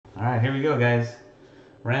Alright, here we go, guys.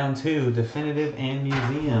 Round 2, Definitive and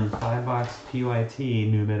Museum. 5-box PYT,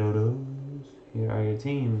 numero dos. Here are your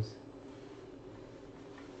teams.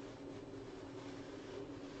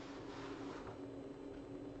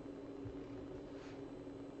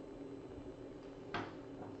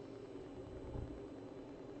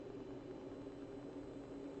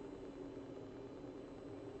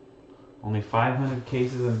 Only 500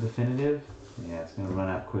 cases of Definitive. Yeah, it's going to run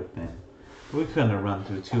out quick then. We couldn't have run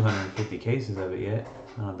through 250 cases of it yet.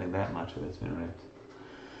 I don't think that much of it's been ripped.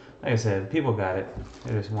 Like I said, people got it.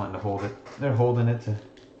 They're just wanting to hold it. They're holding it to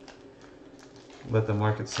let the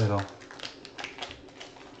market settle.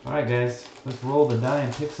 Alright guys, let's roll the die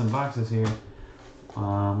and pick some boxes here.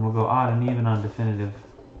 We'll go odd and even on Definitive.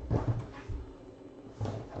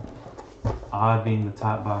 Odd being the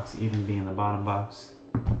top box, even being the bottom box.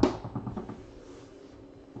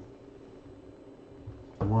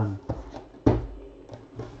 1.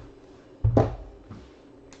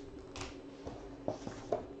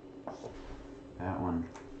 That one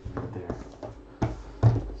right there.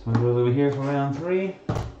 This one goes over here for round 3.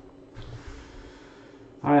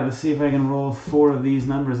 Alright, let's see if I can roll 4 of these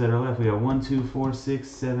numbers that are left. We got 1, 2, 4, 6,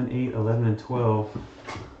 7, 8, 11, and 12.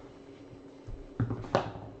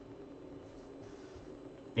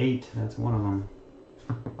 8, that's one of them.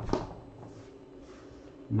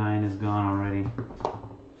 9 is gone already.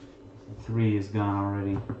 3 is gone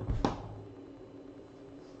already.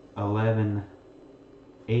 11,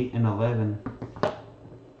 8 and 11.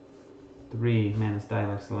 3, man, this die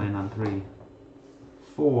likes to land on 3.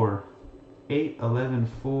 4, 8, 11,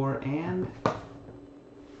 4, and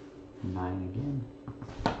 9 again.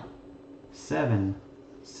 7,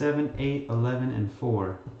 7, 8, 11, and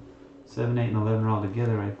 4. 7, 8, and 11 are all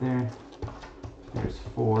together right there. There's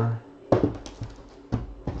 4. And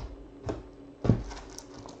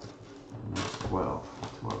there's 12.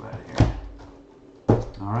 12 out of here.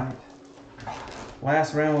 Alright.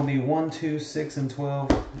 Last round will be 1, 2, 6, and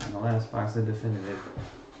 12. And the last box of Definitive.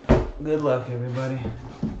 Good luck, everybody.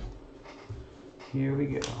 Here we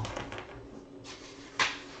go.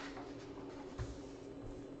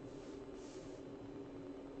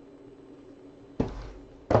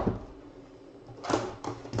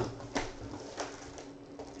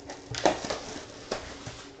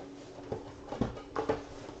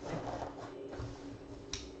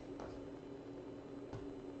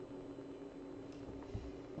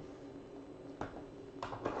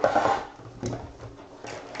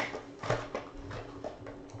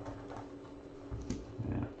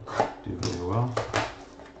 Do very well.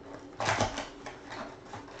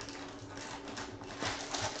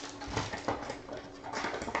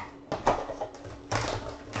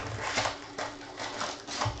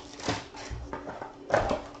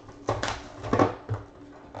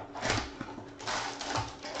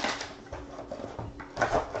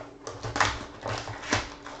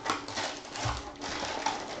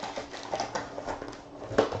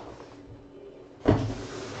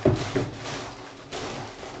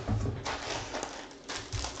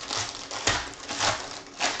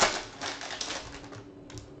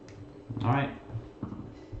 Alright,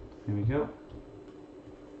 here we go.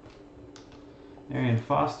 Arian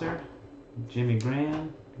Foster, Jimmy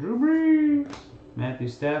Graham, Drew Brees, Matthew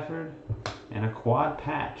Stafford, and a quad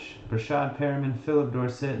patch. Rashad Perriman, Philip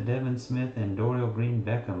Dorsett, Devin Smith, and Dorial Green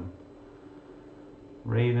Beckham.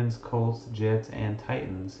 Ravens, Colts, Jets, and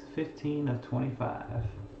Titans. 15 of 25.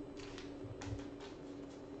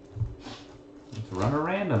 Let's run a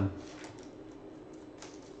random.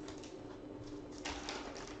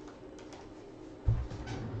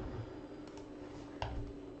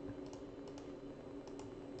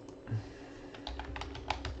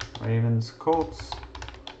 Ravens, Colts,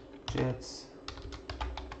 Jets,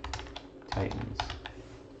 Titans.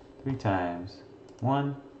 3 times.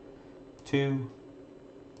 1, 2,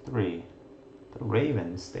 3. The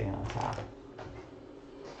Ravens stay on top.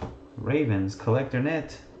 Ravens, collector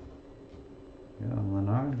net. Yo,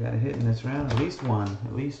 Leonard got a hit in this round. At least one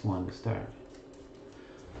to start.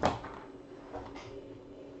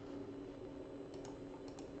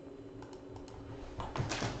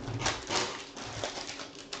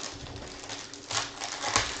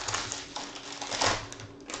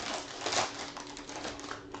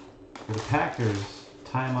 For the Packers,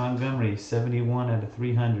 Ty Montgomery, 71 out of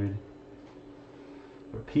 300.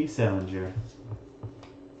 For P. Sellinger.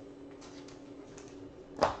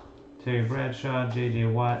 Terry Bradshaw, J.J.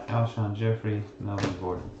 Watt, Alshon Jeffrey, Melvin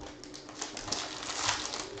Gordon.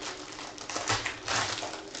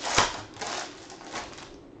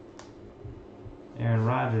 Aaron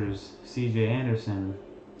Rodgers, C.J. Anderson,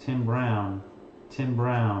 Tim Brown,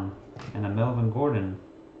 and a Melvin Gordon.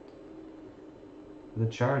 The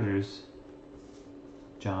Chargers,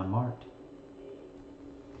 John Mart.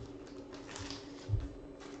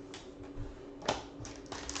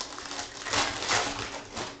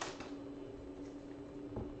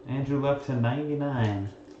 Andrew Luck to 99.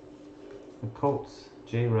 The Colts,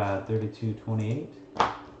 J-Rod 32-28.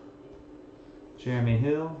 Jeremy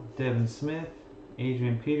Hill, Devin Smith,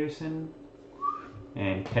 Adrian Peterson,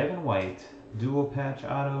 and Kevin White. Dual patch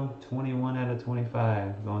auto, 21 out of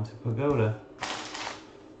 25. Going to Pagoda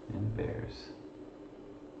and Bears.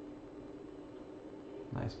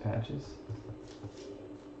 Nice patches.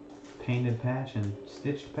 Painted patch and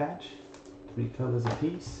stitched patch. 3 colors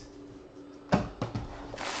apiece. Next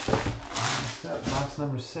up, box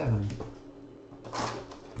number 7.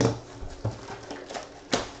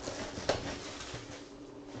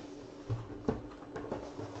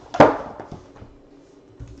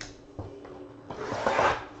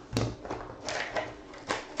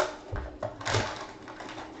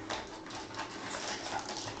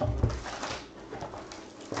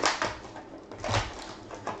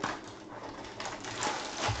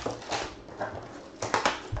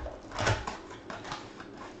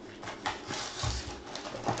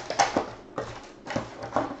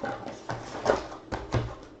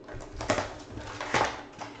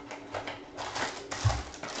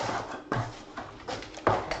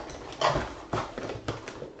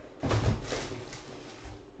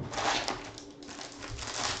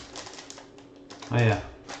 Oh yeah,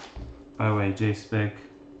 by the way, J-Spec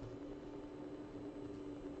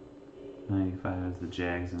 95 is the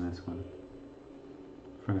Jags in this one.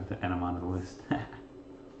 Forgot to add them onto the list.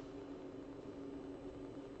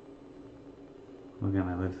 Look at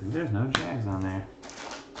my list, there's no Jags on there.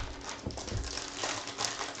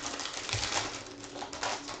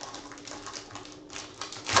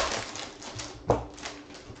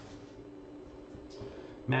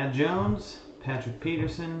 Matt Jones, Patrick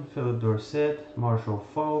Peterson, Philip Dorsett, Marshall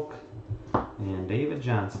Falk, and David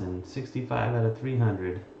Johnson, 65 out of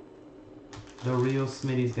 300. The real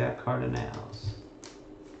Smitty's got Cardinals.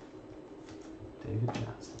 David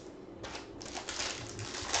Johnson.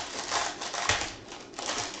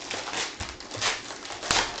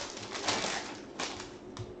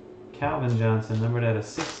 Calvin Johnson, numbered out of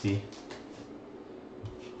 60.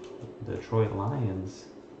 Detroit Lions.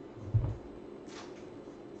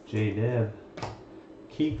 J. Deb.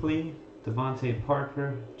 Keekly, Devontae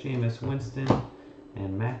Parker, Jameis Winston,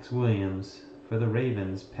 and Max Williams for the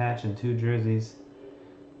Ravens. Patch and 2 jerseys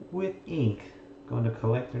with ink. Going to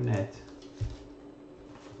Collector Net.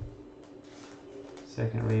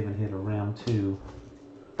 Second Raven hit of round 2.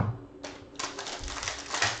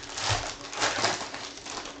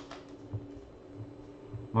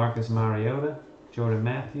 Marcus Mariota, Jordan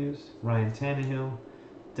Matthews, Ryan Tannehill,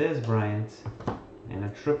 Dez Bryant, and a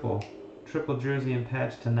triple jersey and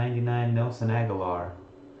patch to 99 Nelson Aguilar.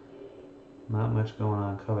 Not much going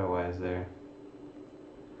on color-wise there.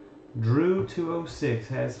 Drew 206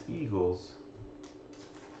 has Eagles.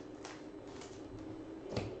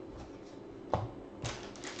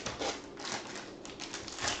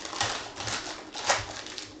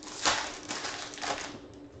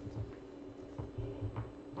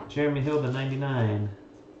 Jeremy Hill to 99.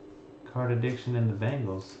 Card Addiction and the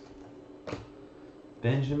Bengals.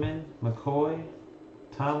 Benjamin, McCoy,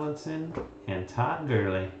 Tomlinson, and Todd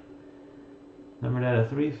Gurley. Numbered out of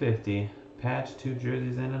 350. Patch, 2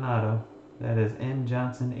 jerseys, and an auto. That is N.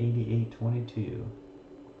 Johnson, 88-22.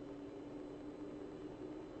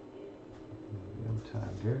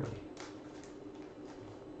 Todd Gurley.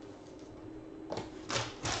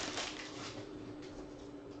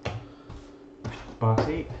 Box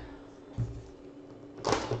 8.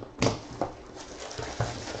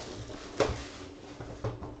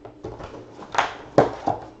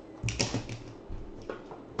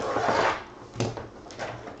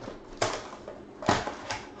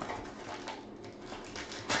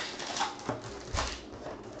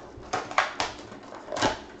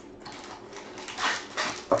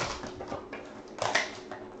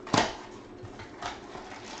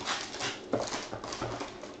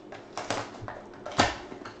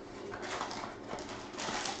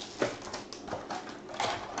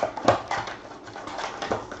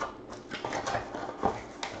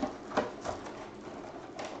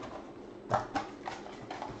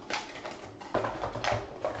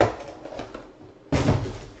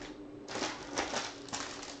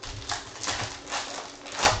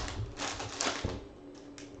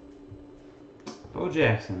 Bo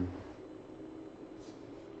Jackson,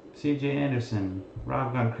 C.J. Anderson,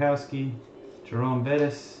 Rob Gronkowski, Jerome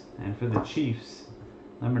Bettis, and for the Chiefs,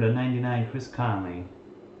 number to 99, Chris Conley.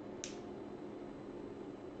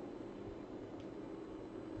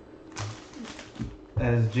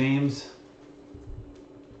 That is James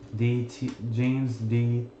D.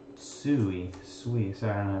 Sui.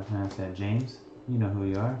 Sorry, I don't know how to pronounce that. James, you know who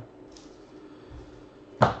you are.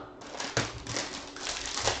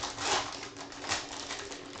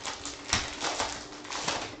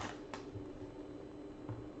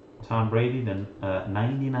 Tom Brady, the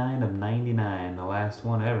 99 of 99, the last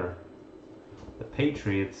one ever. The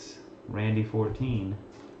Patriots, Randy 14.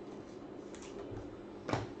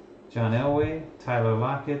 John Elway, Tyler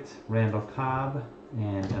Lockett, Randall Cobb,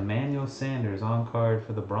 and Emmanuel Sanders on card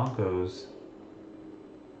for the Broncos.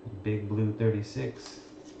 Big Blue 36.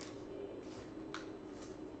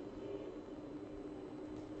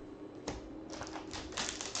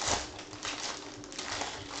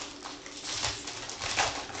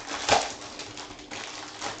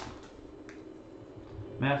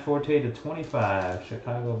 Matt Forte to 25,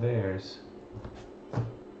 Chicago Bears.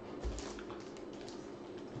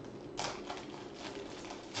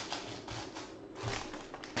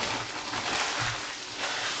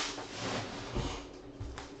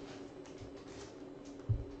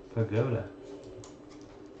 Pagoda.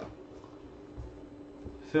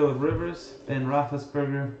 Phillip Rivers, Ben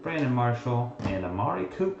Roethlisberger, Brandon Marshall, and Amari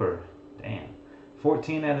Cooper. Damn.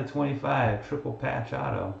 14 out of 25, triple patch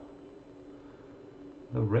auto.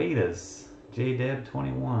 The Raiders, J-Deb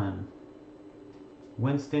 21.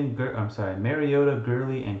 Mariota,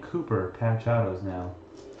 Gurley, and Cooper patch autos now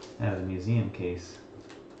out of the museum case.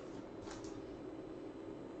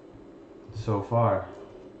 So far.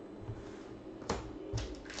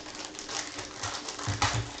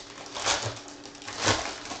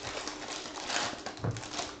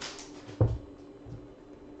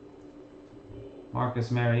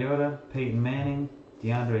 Marcus Mariota, Peyton Manning,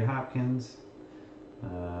 DeAndre Hopkins,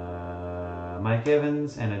 Mike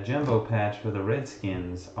Evans, and a jumbo patch for the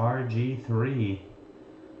Redskins, RG3.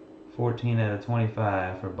 14 out of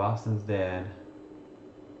 25 for Boston's dad.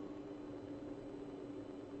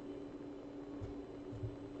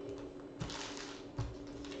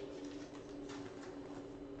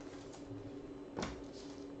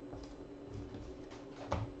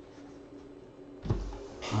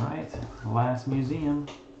 Alright, last museum.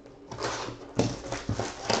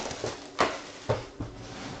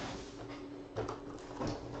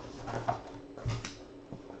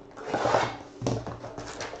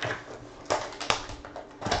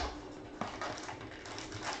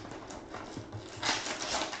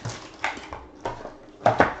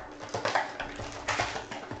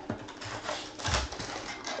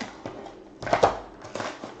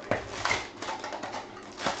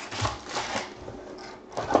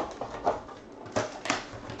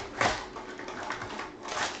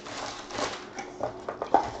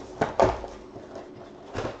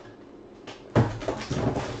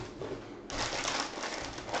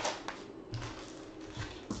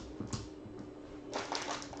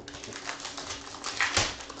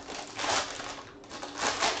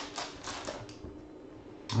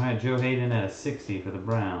 Alright, Joe Hayden at a 60 for the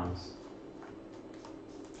Browns.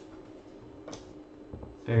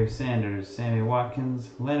 Barry Sanders, Sammy Watkins,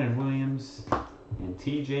 Leonard Williams, and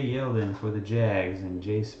TJ Yeldon for the Jags, and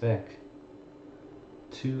J Spec.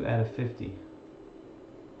 2 out of 50.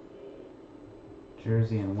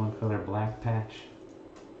 Jersey and one color black patch.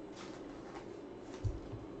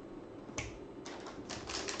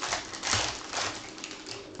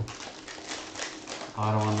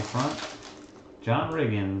 Auto on the front. John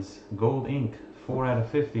Riggins, gold ink, 4 out of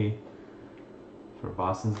 50 for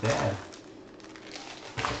Boston's dad.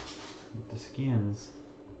 With the skins.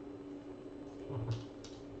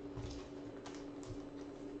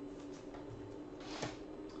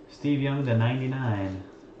 Steve Young to 99,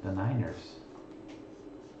 the Niners.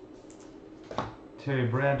 Terry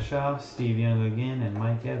Bradshaw, Steve Young again, and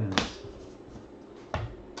Mike Evans.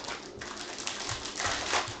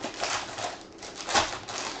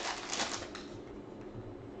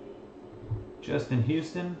 Justin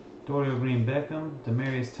Houston, Dorial Green Beckham,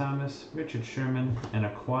 Demaryius Thomas, Richard Sherman, and a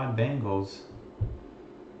quad Bengals.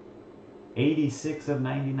 86 of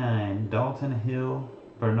 99, Dalton Hill,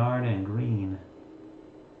 Bernard, and Green.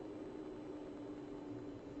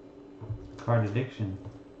 Card Addiction,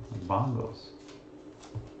 Bongos.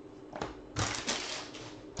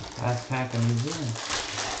 Last pack of museum.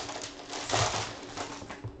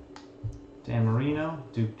 Dan Marino,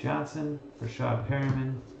 Duke Johnson, Rashad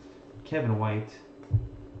Perriman, Kevin White,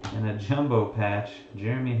 and a jumbo patch,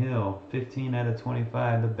 Jeremy Hill, 15 out of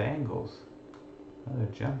 25, the Bengals.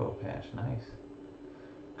 Another jumbo patch, nice.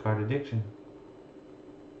 Card Addiction.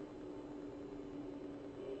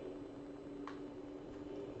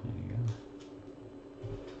 There you go.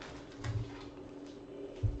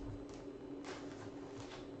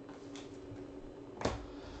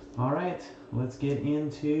 All right, let's get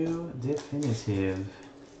into definitive.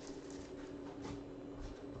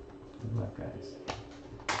 Good luck, guys.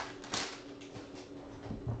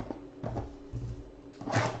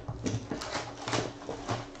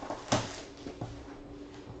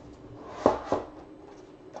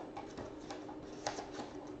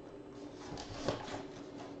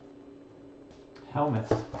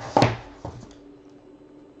 Helmet.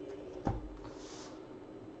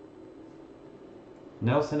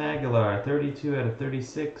 Nelson Aguilar, 32 out of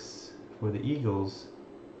 36 for the Eagles.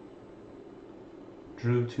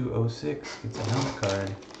 Drew 206, gets a helmet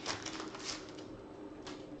card.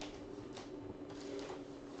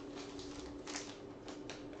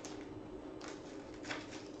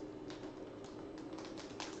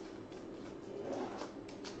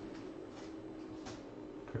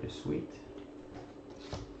 Pretty sweet.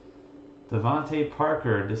 Devontae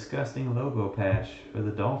Parker, disgusting logo patch for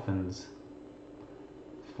the Dolphins.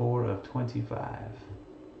 4 of 25.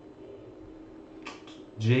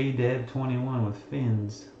 J-Deb 21 with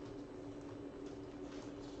fins.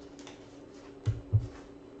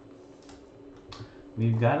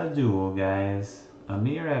 We've got a duel, guys.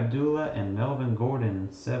 Amir Abdullah and Melvin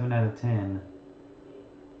Gordon, 7 out of 10.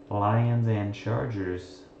 Lions and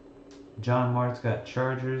Chargers. John Mart's got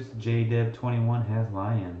Chargers. J-Deb 21 has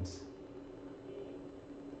Lions.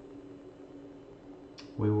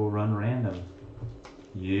 We will run random.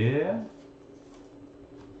 Yeah.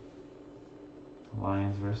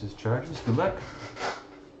 Lions versus Chargers. Good luck.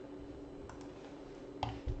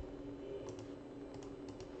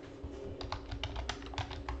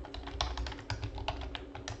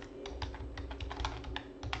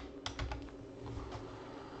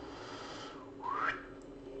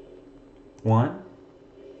 One,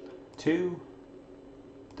 two,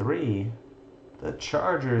 three. The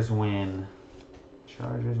Chargers win.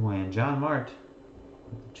 Chargers win. John Mart.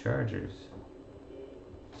 Chargers.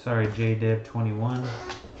 Sorry, J-Deb 21.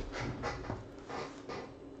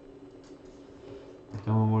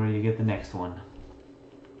 Don't worry, you get the next one.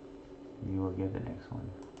 You will get the next one.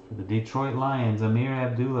 For the Detroit Lions, Amir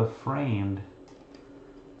Abdullah framed.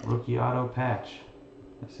 Rookie auto patch.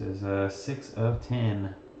 This is 6 of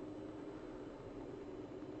 10.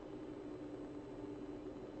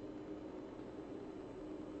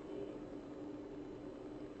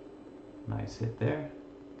 Nice hit there.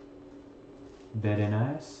 Very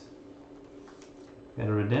nice. Got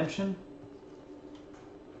a redemption.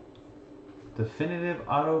 Definitive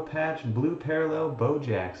auto patch blue parallel Bo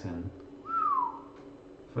Jackson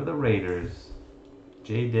for the Raiders.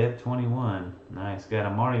 J-Deb 21. Nice. Got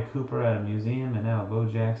Amari Cooper at a museum and now Bo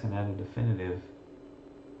Jackson at a definitive.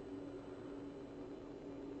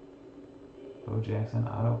 Bo Jackson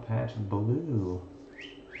auto patch blue.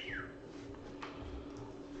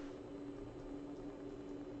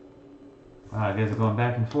 Wow, you guys are going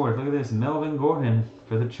back and forth. Look at this. Melvin Gordon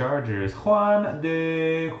for the Chargers. Juan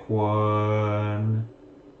de Juan.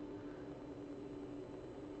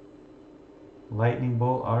 Lightning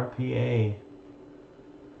Bolt RPA.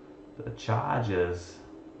 The Chargers.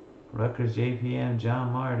 Rutgers JPM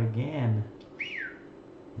John Mart again.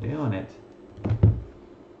 Doing it.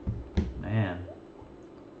 Man.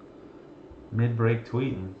 Mid-break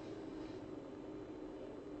tweeting.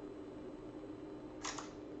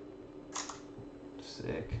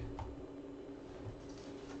 Sick.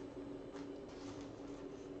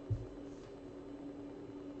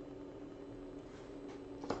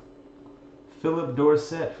 Philip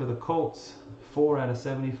Dorsett for the Colts, 4 out of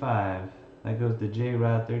 75. That goes to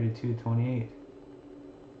J-Rod 3228.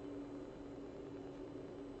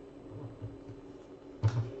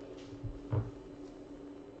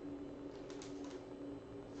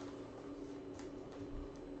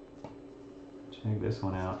 Check this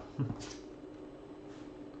one out.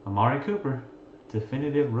 Amari Cooper,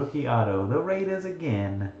 definitive rookie auto. The Raiders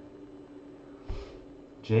again.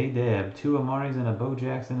 J-Deb, 2 Amaris and a Bo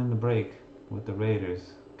Jackson in the break with the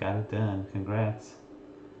Raiders. Got it done. Congrats.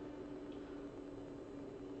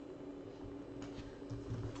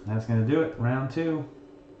 That's going to do it. Round 2.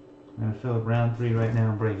 I'm going to fill up round 3 right now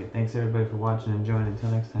and break it. Thanks everybody for watching and joining. Until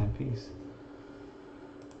next time, peace.